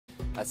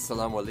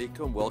Assalamu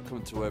alaikum,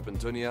 welcome to Urban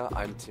Dunia.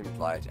 I'm Tim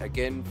Blight,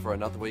 again for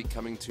another week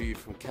coming to you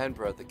from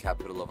Canberra, the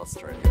capital of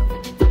Australia.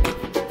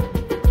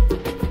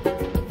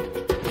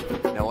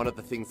 Now, one of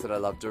the things that I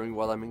love doing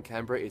while I'm in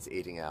Canberra is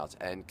eating out,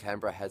 and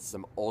Canberra has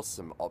some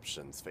awesome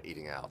options for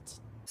eating out.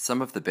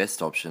 Some of the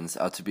best options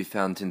are to be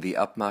found in the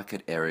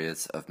upmarket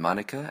areas of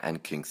Monica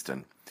and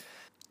Kingston.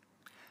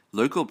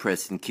 Local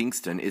Press in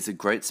Kingston is a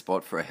great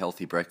spot for a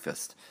healthy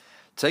breakfast.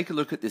 Take a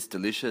look at this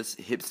delicious,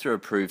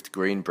 hipster-approved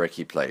green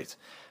brekkie plate.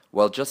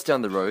 While just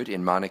down the road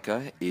in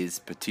Monica is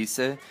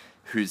Patissez,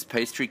 whose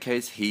pastry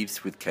case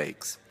heaves with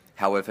cakes.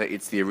 However,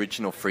 it's the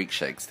original freak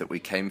shakes that we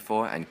came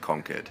for and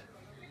conquered.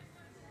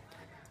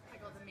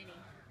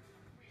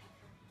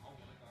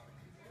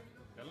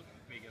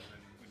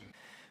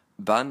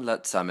 Baan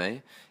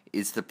Latsamy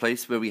is the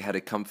place where we had a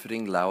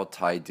comforting Lao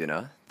Thai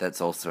dinner that's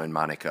also in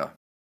Monica.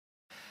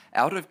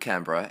 Out of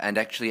Canberra, and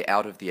actually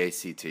out of the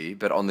ACT,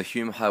 but on the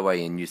Hume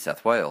Highway in New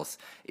South Wales,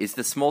 is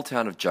the small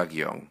town of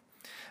Jugyeong.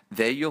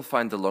 There you'll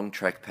find the Long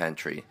Track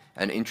Pantry,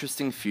 an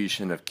interesting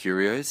fusion of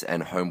curios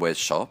and homewares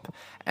shop,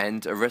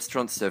 and a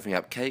restaurant serving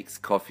up cakes,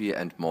 coffee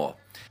and more.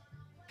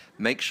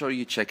 Make sure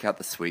you check out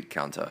the sweet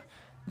counter.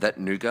 That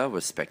nougat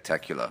was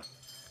spectacular.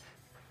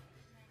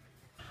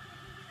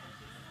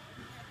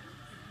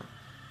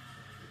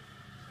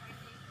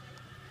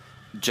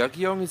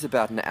 Jugyeong is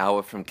about an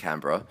hour from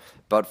Canberra,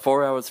 but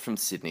 4 hours from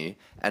Sydney,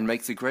 and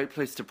makes a great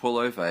place to pull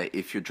over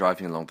if you're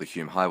driving along the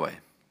Hume Highway.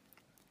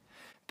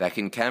 Back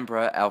in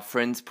Canberra, our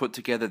friends put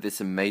together this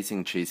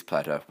amazing cheese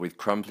platter with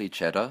crumbly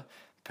cheddar,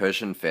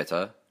 Persian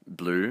feta,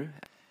 blue,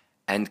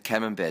 and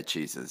camembert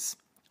cheeses,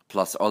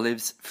 plus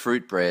olives,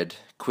 fruit bread,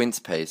 quince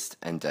paste,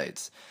 and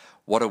dates.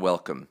 What a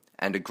welcome,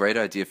 and a great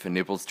idea for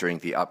nibbles during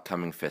the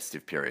upcoming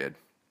festive period.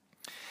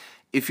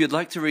 If you'd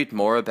like to read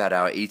more about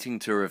our eating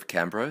tour of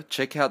Canberra,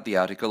 check out the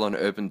article on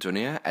Urban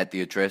Dunia at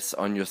the address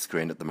on your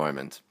screen at the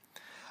moment.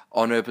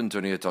 On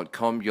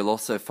urbandunia.com, you'll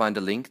also find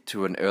a link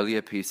to an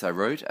earlier piece I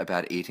wrote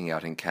about eating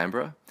out in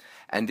Canberra.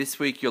 And this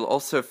week, you'll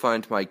also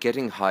find my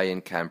Getting High in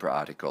Canberra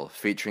article,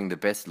 featuring the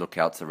best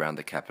lookouts around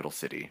the capital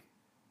city.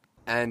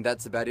 And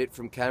that's about it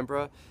from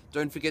Canberra.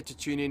 Don't forget to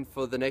tune in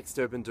for the next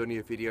Urban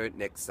Dunia video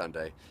next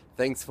Sunday.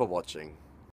 Thanks for watching.